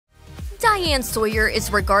Diane Sawyer is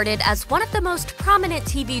regarded as one of the most prominent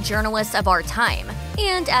TV journalists of our time,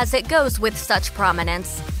 and as it goes with such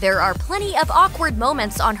prominence, there are plenty of awkward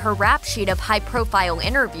moments on her rap sheet of high-profile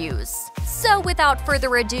interviews. So without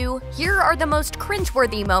further ado, here are the most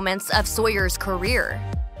cringeworthy moments of Sawyer's career.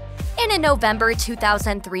 In a November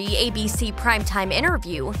 2003 ABC primetime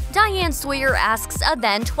interview, Diane Sawyer asks a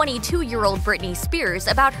then 22-year-old Britney Spears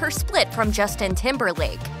about her split from Justin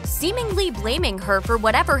Timberlake, seemingly blaming her for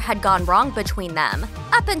whatever had gone wrong between them.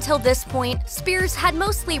 Up until this point, Spears had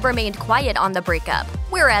mostly remained quiet on the breakup,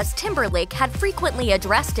 whereas Timberlake had frequently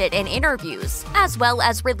addressed it in interviews, as well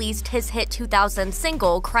as released his hit 2000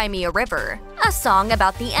 single Cry Me a River, a song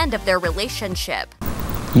about the end of their relationship.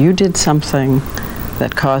 You did something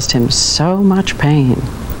that caused him so much pain,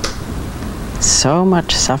 so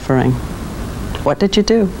much suffering. What did you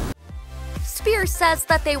do? Spears says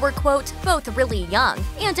that they were, quote, both really young,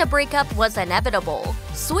 and a breakup was inevitable.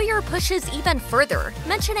 Sawyer pushes even further,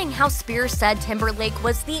 mentioning how Spears said Timberlake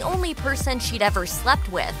was the only person she'd ever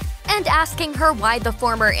slept with, and asking her why the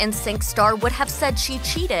former NSYNC star would have said she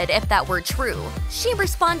cheated if that were true. She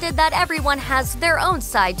responded that everyone has their own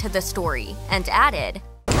side to the story, and added,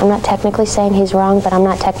 I'm not technically saying he's wrong, but I'm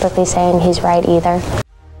not technically saying he's right either.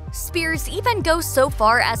 Spears even goes so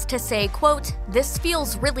far as to say, quote, this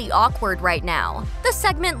feels really awkward right now. The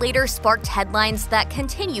segment later sparked headlines that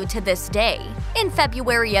continue to this day. In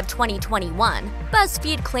February of 2021,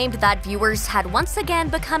 BuzzFeed claimed that viewers had once again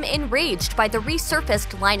become enraged by the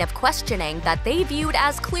resurfaced line of questioning that they viewed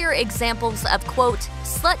as clear examples of, quote,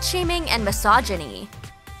 slut-shaming and misogyny.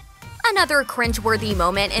 Another cringeworthy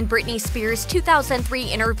moment in Britney Spears' 2003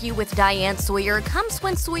 interview with Diane Sawyer comes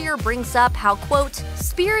when Sawyer brings up how, quote,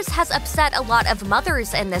 Spears has upset a lot of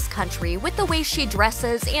mothers in this country with the way she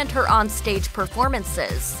dresses and her on-stage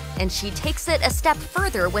performances. And she takes it a step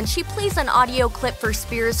further when she plays an audio clip for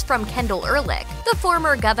Spears from Kendall Ehrlich, the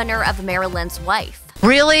former governor of Maryland's wife.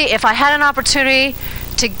 Really, if I had an opportunity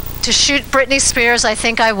to shoot Britney Spears, I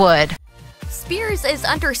think I would. Spears is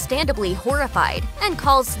understandably horrified and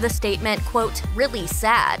calls the statement, quote, really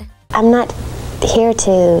sad. I'm not here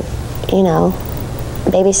to,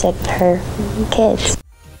 babysit her kids.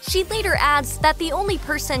 She later adds that the only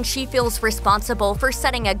person she feels responsible for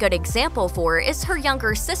setting a good example for is her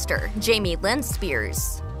younger sister, Jamie Lynn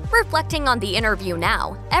Spears. Reflecting on the interview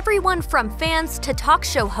now, everyone from fans to talk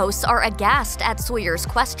show hosts are aghast at Sawyer's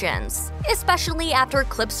questions, especially after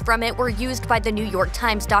clips from it were used by the New York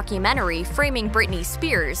Times documentary Framing Britney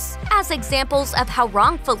Spears as examples of how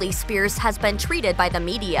wrongfully Spears has been treated by the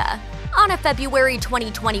media. On a February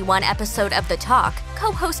 2021 episode of The Talk,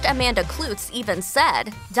 co-host Amanda Klutz even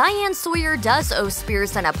said, Diane Sawyer does owe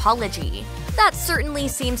Spears an apology. That certainly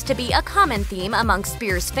seems to be a common theme among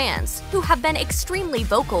Spears fans, who have been extremely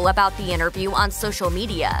vocal about the interview on social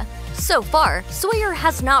media. So far, Sawyer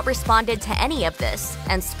has not responded to any of this,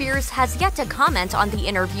 and Spears has yet to comment on the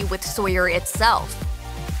interview with Sawyer itself.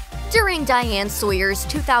 During Diane Sawyer's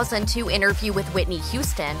 2002 interview with Whitney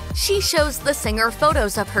Houston, she shows the singer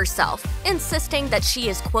photos of herself, insisting that she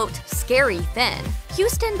is, quote, scary thin.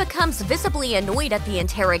 Houston becomes visibly annoyed at the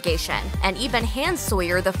interrogation and even hands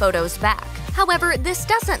Sawyer the photos back. However, this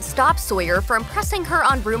doesn't stop Sawyer from pressing her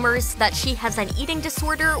on rumors that she has an eating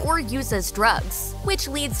disorder or uses drugs, which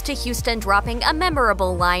leads to Houston dropping a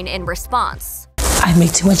memorable line in response. I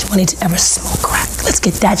make too much money to ever smoke crack. Let's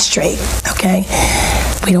get that straight, okay?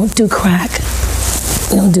 We don't do crack.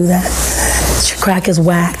 We don't do that. Crack is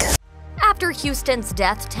whack. After Houston's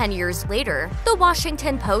death 10 years later, The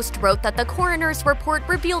Washington Post wrote that the coroner's report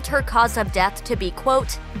revealed her cause of death to be,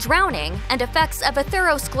 quote, drowning and effects of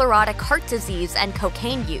atherosclerotic heart disease and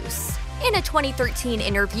cocaine use. In a 2013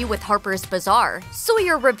 interview with Harper's Bazaar,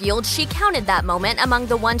 Sawyer revealed she counted that moment among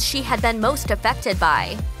the ones she had been most affected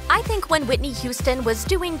by. I think when Whitney Houston was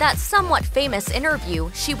doing that somewhat famous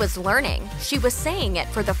interview, she was learning. She was saying it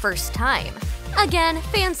for the first time. Again,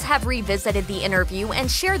 fans have revisited the interview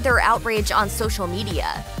and shared their outrage on social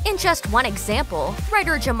media. In just one example,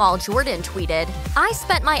 writer Jamal Jordan tweeted, I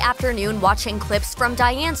spent my afternoon watching clips from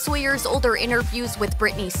Diane Sawyer's older interviews with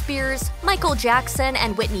Britney Spears, Michael Jackson,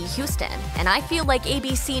 and Whitney Houston, and I feel like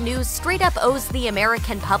ABC News straight up owes the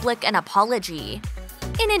American public an apology.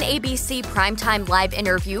 In an ABC primetime live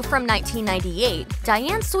interview from 1998,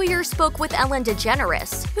 Diane Sawyer spoke with Ellen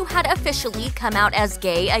DeGeneres, who had officially come out as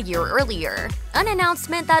gay a year earlier, an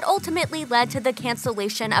announcement that ultimately led to the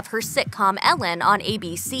cancellation of her sitcom Ellen on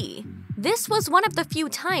ABC. This was one of the few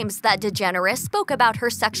times that DeGeneres spoke about her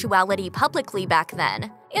sexuality publicly back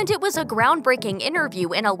then. And it was a groundbreaking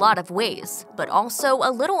interview in a lot of ways, but also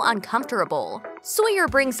a little uncomfortable. Sawyer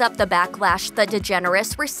brings up the backlash that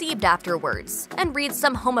DeGeneres received afterwards, and reads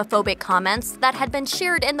some homophobic comments that had been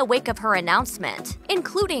shared in the wake of her announcement,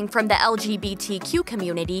 including from the LGBTQ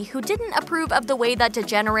community who didn't approve of the way that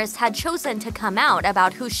DeGeneres had chosen to come out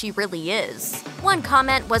about who she really is. One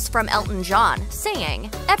comment was from Elton John, saying,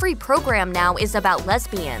 "Every program now is about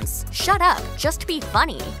lesbians. Shut up, just be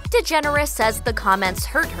funny." DeGeneres says the comments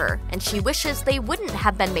hurt her, and she wishes they wouldn't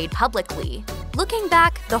have been made publicly. Looking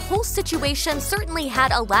back, the whole situation certainly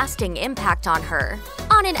had a lasting impact on her.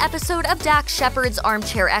 On an episode of Dax Shepard's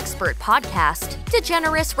Armchair Expert podcast,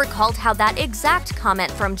 DeGeneres recalled how that exact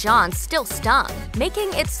comment from John still stung,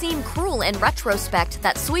 making it seem cruel in retrospect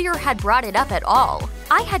that Sawyer had brought it up at all.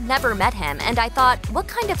 "I had never met him, and I thought, what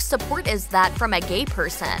kind of support is that from a gay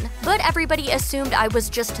person? But everybody assumed I was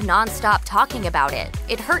just non-stop talking about it.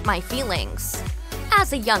 It hurt my feelings."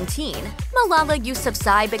 As a young teen, Malala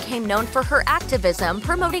Yousafzai became known for her activism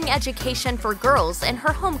promoting education for girls in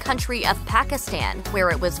her home country of Pakistan, where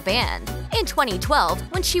it was banned. In 2012,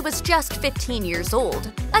 when she was just 15 years old,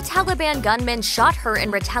 a Taliban gunman shot her in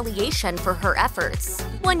retaliation for her efforts.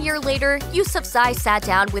 1 year later, Yousafzai sat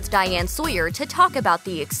down with Diane Sawyer to talk about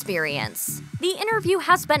the experience. The interview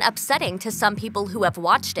has been upsetting to some people who have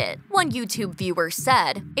watched it. One YouTube viewer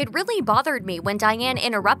said, "It really bothered me when Diane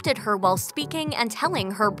interrupted her while speaking and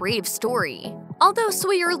telling her brave story." Although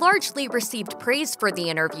Sawyer largely received praise for the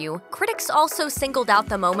interview, critics also singled out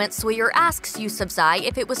the moment Sawyer asks Yousafzai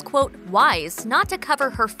if it was, quote, wise not to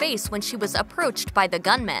cover her face when she was approached by the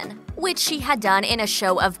gunman, which she had done in a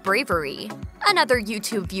show of bravery. Another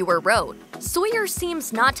YouTube viewer wrote, "Sawyer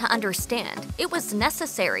seems not to understand. It was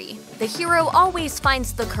necessary. The hero always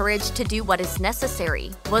finds the courage to do what is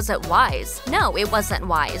necessary. Was it wise? No, it wasn't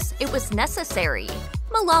wise. It was necessary."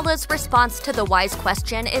 Malala's response to the wise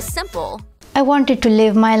question is simple. "I wanted to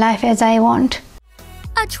live my life as I want."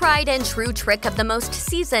 A tried and true trick of the most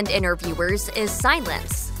seasoned interviewers is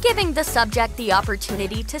silence, giving the subject the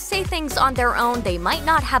opportunity to say things on their own they might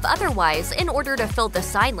not have otherwise in order to fill the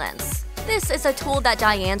silence. This is a tool that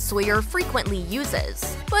Diane Sawyer frequently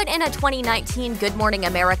uses, but in a 2019 Good Morning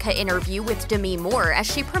America interview with Demi Moore as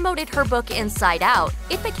she promoted her book Inside Out,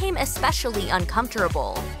 it became especially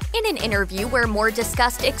uncomfortable. In an interview where Moore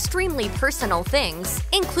discussed extremely personal things,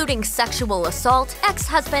 including sexual assault,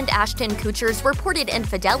 ex-husband Ashton Kutcher's reported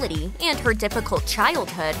infidelity, and her difficult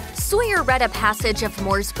childhood, Sawyer read a passage of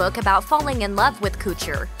Moore's book about falling in love with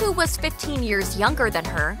Kutcher, who was 15 years younger than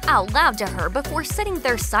her, out loud to her before sitting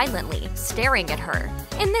there silently, staring at her.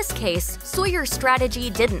 In this case, Sawyer's strategy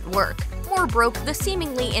didn't work. Moore broke the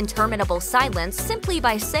seemingly interminable silence simply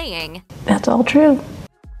by saying, "That's all true."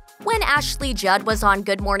 When Ashley Judd was on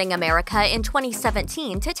Good Morning America in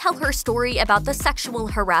 2017 to tell her story about the sexual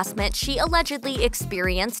harassment she allegedly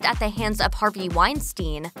experienced at the hands of Harvey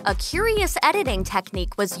Weinstein, a curious editing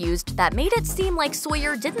technique was used that made it seem like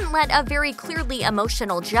Sawyer didn't let a very clearly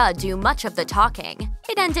emotional Judd do much of the talking.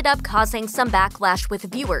 It ended up causing some backlash with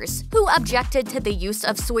viewers, who objected to the use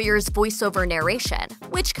of Sawyer's voiceover narration,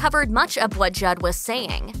 which covered much of what Judd was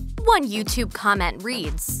saying. One YouTube comment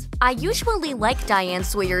reads, "I usually like Diane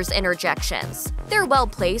Sawyer's interjections. They're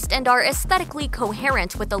well-placed and are aesthetically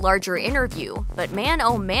coherent with the larger interview, but man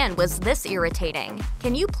oh man was this irritating.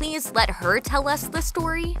 Can you please let her tell us the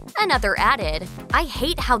story?" Another added, "I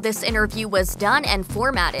hate how this interview was done and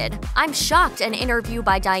formatted. I'm shocked an interview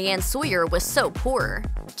by Diane Sawyer was so poor."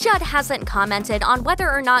 Judd hasn't commented on whether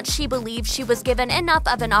or not she believes she was given enough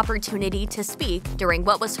of an opportunity to speak during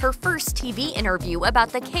what was her first TV interview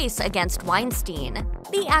about the case against Weinstein.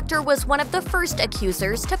 The actor was one of the first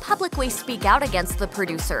accusers to publicly speak out against the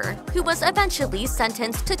producer, who was eventually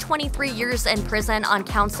sentenced to 23 years in prison on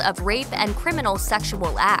counts of rape and criminal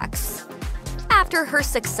sexual acts. After her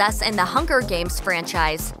success in the Hunger Games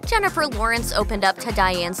franchise, Jennifer Lawrence opened up to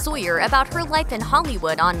Diane Sawyer about her life in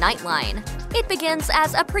Hollywood on Nightline. It begins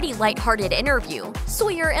as a pretty lighthearted interview.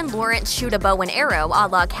 Sawyer and Lawrence shoot a bow and arrow a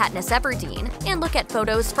la Katniss Everdeen and look at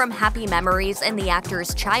photos from happy memories in the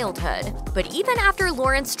actor's childhood. But even after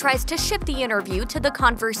Lawrence tries to shift the interview to the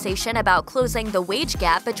conversation about closing the wage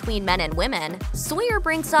gap between men and women, Sawyer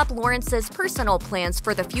brings up Lawrence's personal plans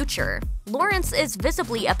for the future. Lawrence is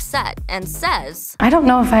visibly upset and says, "I don't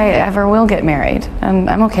know if I ever will get married, and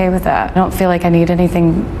I'm okay with that. I don't feel like I need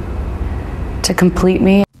anything to complete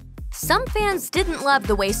me." Some fans didn't love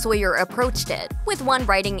the way Sawyer approached it, with one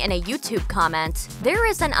writing in a YouTube comment, "There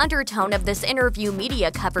is an undertone of this interview media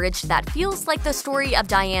coverage that feels like the story of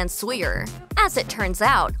Diane Sawyer." As it turns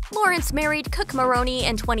out, Lawrence married Cook Maroney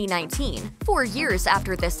in 2019, 4 years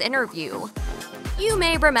after this interview. You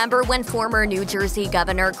may remember when former New Jersey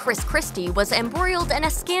Governor Chris Christie was embroiled in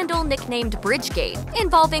a scandal nicknamed Bridgegate,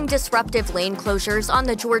 involving disruptive lane closures on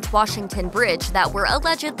the George Washington Bridge that were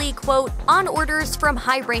allegedly, quote, on orders from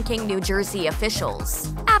high-ranking New Jersey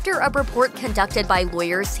officials. After a report conducted by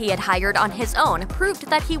lawyers he had hired on his own proved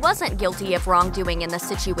that he wasn't guilty of wrongdoing in the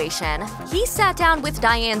situation, he sat down with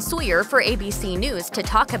Diane Sawyer for ABC News to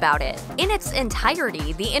talk about it. In its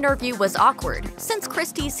entirety, the interview was awkward, since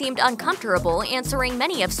Christie seemed uncomfortable answering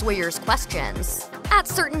many of Sawyer's questions. At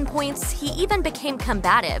certain points, he even became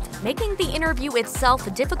combative, making the interview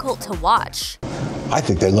itself difficult to watch. I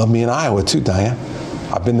think they love me in Iowa too, Diane.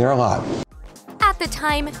 I've been there a lot. At the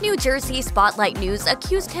time, New Jersey Spotlight News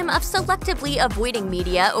accused him of selectively avoiding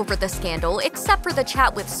media over the scandal except for the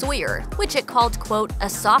chat with Sawyer, which it called, quote, a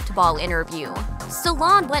softball interview.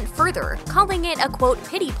 Salon went further, calling it a, quote,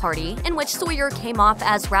 pity party in which Sawyer came off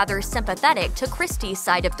as rather sympathetic to Christie's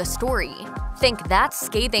side of the story. Think that's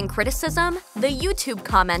scathing criticism? The YouTube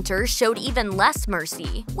commenters showed even less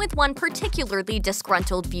mercy, with one particularly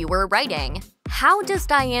disgruntled viewer writing, "How does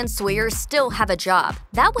Diane Sawyer still have a job?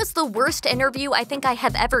 That was the worst interview I think I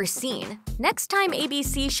have ever seen. Next time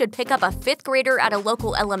ABC should pick up a 5th grader at a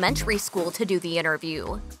local elementary school to do the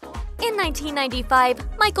interview." In 1995,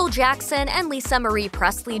 Michael Jackson and Lisa Marie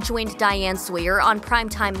Presley joined Diane Sawyer on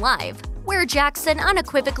Primetime Live, where Jackson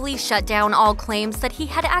unequivocally shut down all claims that he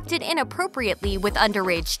had acted inappropriately with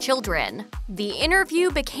underage children. The interview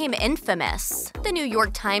became infamous. The New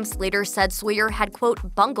York Times later said Sawyer had,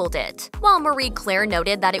 quote, bungled it, while Marie Claire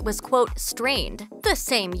noted that it was, quote, strained. The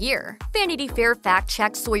same year, Vanity Fair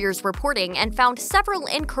fact-checked Sawyer's reporting and found several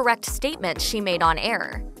incorrect statements she made on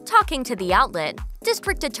air. Talking to the outlet,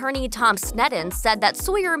 District Attorney Tom Sneddon said that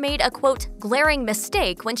Sawyer made a, quote, glaring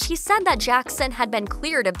mistake when she said that Jackson had been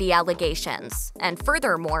cleared of the allegations. And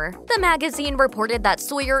furthermore, the magazine reported that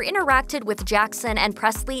Sawyer interacted with Jackson and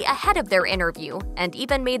Presley ahead of their interview and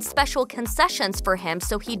even made special concessions for him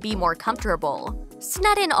so he'd be more comfortable.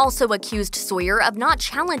 Sneddon also accused Sawyer of not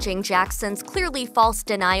challenging Jackson's clearly false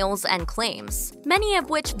denials and claims, many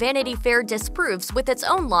of which Vanity Fair disproves with its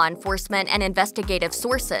own law enforcement and investigative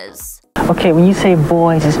sources. Okay, when you say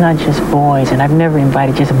boys, it's not just boys, and I've never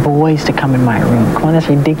invited just boys to come in my room. Come on, that's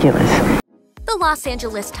ridiculous. The Los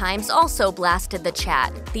Angeles Times also blasted the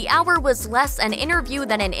chat. The hour was less an interview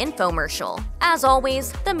than an infomercial. As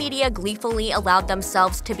always, the media gleefully allowed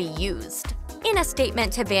themselves to be used. In a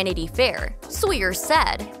statement to Vanity Fair, Sawyer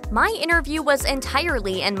said, "My interview was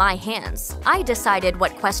entirely in my hands. I decided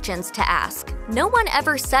what questions to ask. No one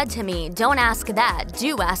ever said to me, don't ask that,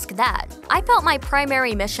 do ask that. I felt my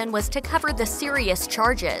primary mission was to cover the serious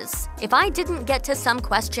charges. If I didn't get to some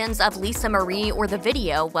questions of Lisa Marie or the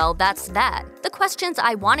video, well, that's that. The questions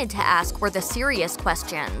I wanted to ask were the serious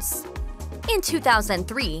questions." In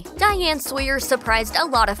 2003, Diane Sawyer surprised a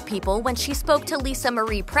lot of people when she spoke to Lisa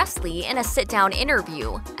Marie Presley in a sit-down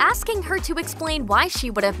interview, asking her to explain why she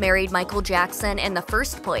would have married Michael Jackson in the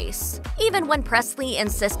first place. Even when Presley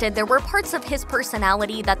insisted there were parts of his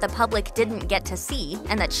personality that the public didn't get to see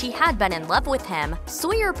and that she had been in love with him,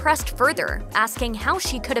 Sawyer pressed further, asking how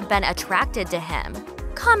she could have been attracted to him.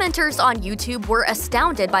 Commenters on YouTube were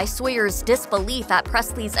astounded by Sawyer's disbelief at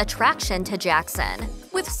Presley's attraction to Jackson,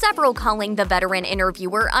 with several calling the veteran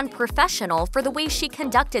interviewer unprofessional for the way she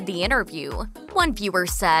conducted the interview. One viewer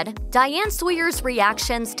said, "Diane Sawyer's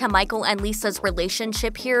reactions to Michael and Lisa's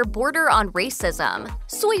relationship here border on racism."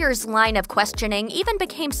 Sawyer's line of questioning even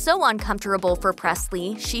became so uncomfortable for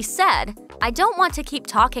Presley, she said, "I don't want to keep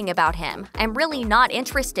talking about him. I'm really not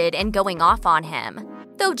interested in going off on him."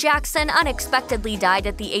 Though Jackson unexpectedly died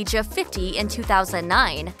at the age of 50 in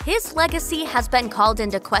 2009, his legacy has been called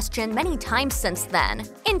into question many times since then,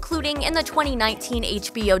 including in the 2019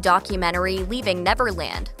 HBO documentary Leaving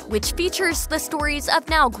Neverland, which features the stories of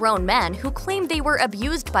now grown men who claim they were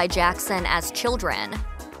abused by Jackson as children.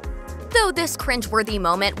 Though this cringeworthy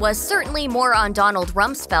moment was certainly more on Donald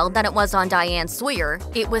Rumsfeld than it was on Diane Sawyer,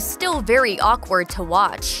 it was still very awkward to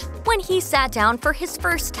watch. When he sat down for his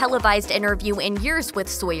first televised interview in years with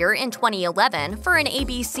Sawyer in 2011 for an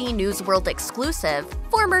ABC News World exclusive,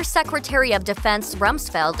 former Secretary of Defense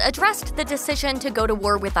Rumsfeld addressed the decision to go to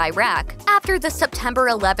war with Iraq after the September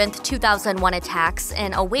 11, 2001 attacks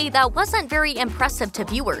in a way that wasn't very impressive to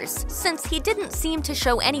viewers, since he didn't seem to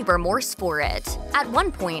show any remorse for it. At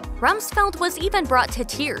one point, Rumsfeld was even brought to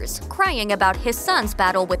tears, crying about his son's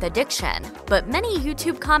battle with addiction, but many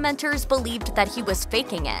YouTube commenters believed that he was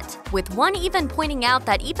faking it, with one even pointing out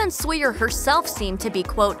that even Sawyer herself seemed to be,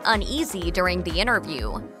 quote, uneasy during the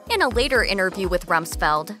interview. In a later interview with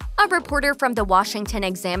Rumsfeld, a reporter from the Washington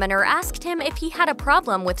Examiner asked him if he had a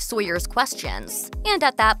problem with Sawyer's questions, and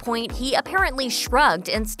at that point he apparently shrugged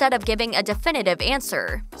instead of giving a definitive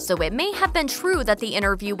answer, so it may have been true that the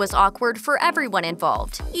interview was awkward for everyone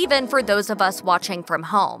involved, even for those of us watching from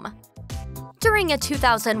home. During a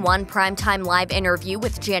 2001 Primetime Live interview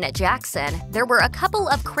with Janet Jackson, there were a couple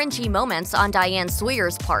of cringy moments on Diane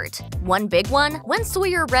Sawyer's part. One big one, when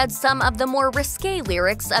Sawyer read some of the more risque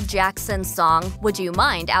lyrics of Jackson's song Would You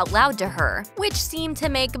Mind out loud to her, which seemed to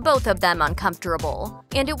make both of them uncomfortable.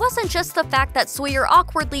 And it wasn't just the fact that Sawyer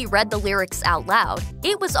awkwardly read the lyrics out loud,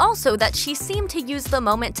 it was also that she seemed to use the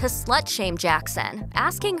moment to slut-shame Jackson,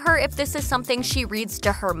 asking her if this is something she reads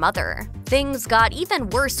to her mother. Things got even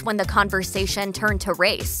worse when the conversation turned to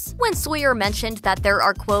race, when Sawyer mentioned that there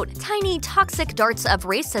are, quote, tiny toxic darts of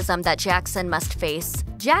racism that Jackson must face.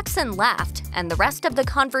 Jackson laughed, and the rest of the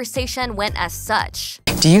conversation went as such.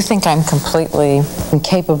 Do you think I'm completely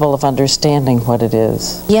incapable of understanding what it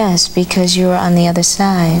is? Yes, because you were on the other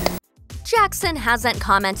side. Jackson hasn't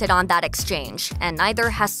commented on that exchange, and neither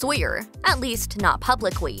has Sawyer, at least not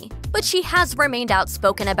publicly. But she has remained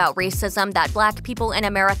outspoken about racism that Black people in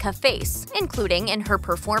America face, including in her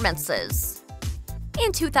performances.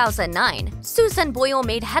 In 2009, Susan Boyle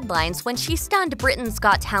made headlines when she stunned Britain's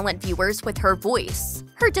Got Talent viewers with her voice.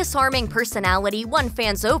 Her disarming personality won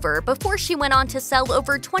fans over before she went on to sell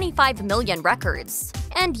over 25 million records,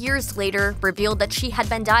 and years later revealed that she had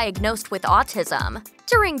been diagnosed with autism.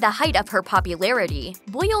 During the height of her popularity,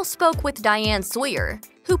 Boyle spoke with Diane Sawyer,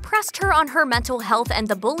 who pressed her on her mental health and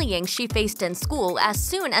the bullying she faced in school as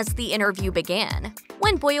soon as the interview began.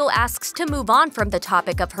 When Boyle asks to move on from the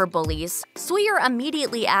topic of her bullies, Sawyer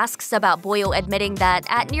immediately asks about Boyle admitting that,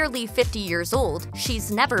 at nearly 50 years old,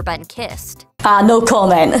 she's never been kissed. No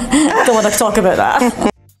comment. Don't want to talk about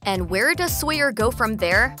that. And where does Sawyer go from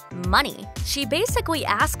there? Money. She basically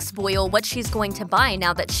asks Boyle what she's going to buy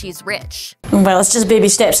now that she's rich. Well, it's just baby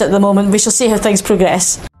steps at the moment. We shall see how things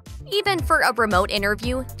progress. Even for a remote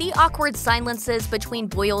interview, the awkward silences between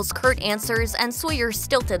Boyle's curt answers and Sawyer's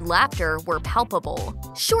stilted laughter were palpable.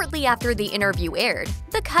 Shortly after the interview aired,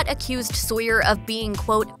 the cut accused Sawyer of being,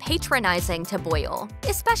 quote, patronizing to Boyle,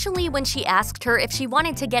 especially when she asked her if she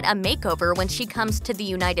wanted to get a makeover when she comes to the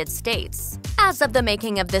United States. As of the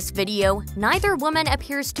making of this video, neither woman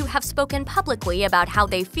appears to have spoken publicly about how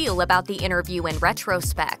they feel about the interview in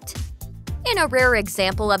retrospect. In a rare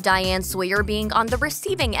example of Diane Sawyer being on the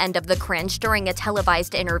receiving end of the cringe during a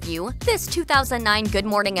televised interview, this 2009 Good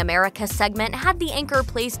Morning America segment had the anchor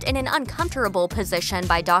placed in an uncomfortable position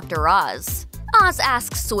by Dr. Oz. Oz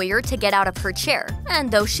asks Sawyer to get out of her chair, and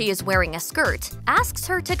though she is wearing a skirt, asks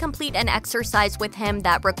her to complete an exercise with him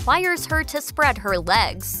that requires her to spread her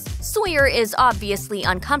legs. Sawyer is obviously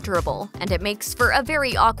uncomfortable, and it makes for a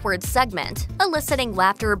very awkward segment, eliciting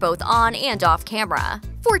laughter both on and off camera.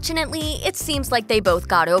 Fortunately, it seems like they both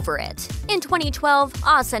got over it. In 2012,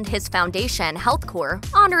 Oz and his foundation, HealthCore,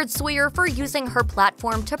 honored Sawyer for using her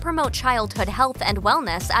platform to promote childhood health and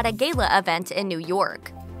wellness at a gala event in New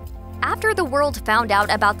York. After the world found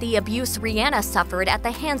out about the abuse Rihanna suffered at the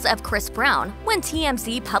hands of Chris Brown, when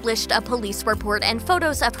TMZ published a police report and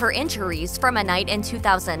photos of her injuries from a night in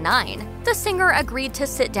 2009, the singer agreed to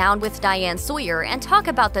sit down with Diane Sawyer and talk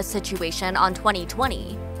about the situation on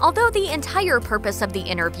 2020. Although the entire purpose of the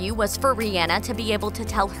interview was for Rihanna to be able to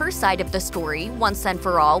tell her side of the story once and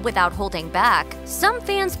for all without holding back, some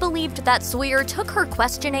fans believed that Sawyer took her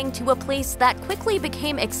questioning to a place that quickly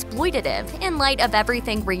became exploitative in light of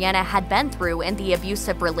everything Rihanna had been through in the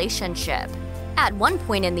abusive relationship. At one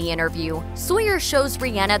point in the interview, Sawyer shows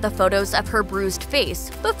Rihanna the photos of her bruised face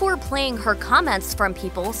before playing her comments from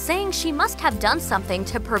people saying she must have done something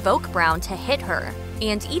to provoke Brown to hit her.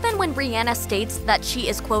 And even when Rihanna states that she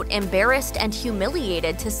is, quote, embarrassed and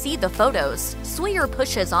humiliated to see the photos, Sawyer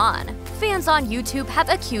pushes on. Fans on YouTube have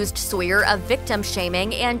accused Sawyer of victim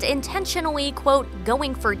shaming and intentionally, quote,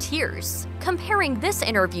 going for tears, comparing this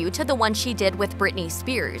interview to the one she did with Britney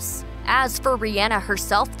Spears. As for Rihanna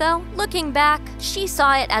herself, though, looking back, she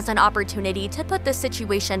saw it as an opportunity to put the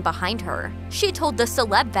situation behind her. She told the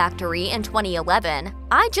Celeb Factory in 2011,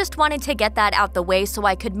 "I just wanted to get that out the way so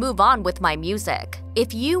I could move on with my music.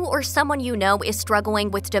 If you or someone you know is struggling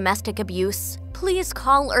with domestic abuse, please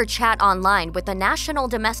call or chat online with the National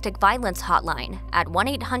Domestic Violence Hotline at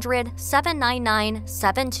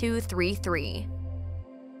 1-800-799-7233.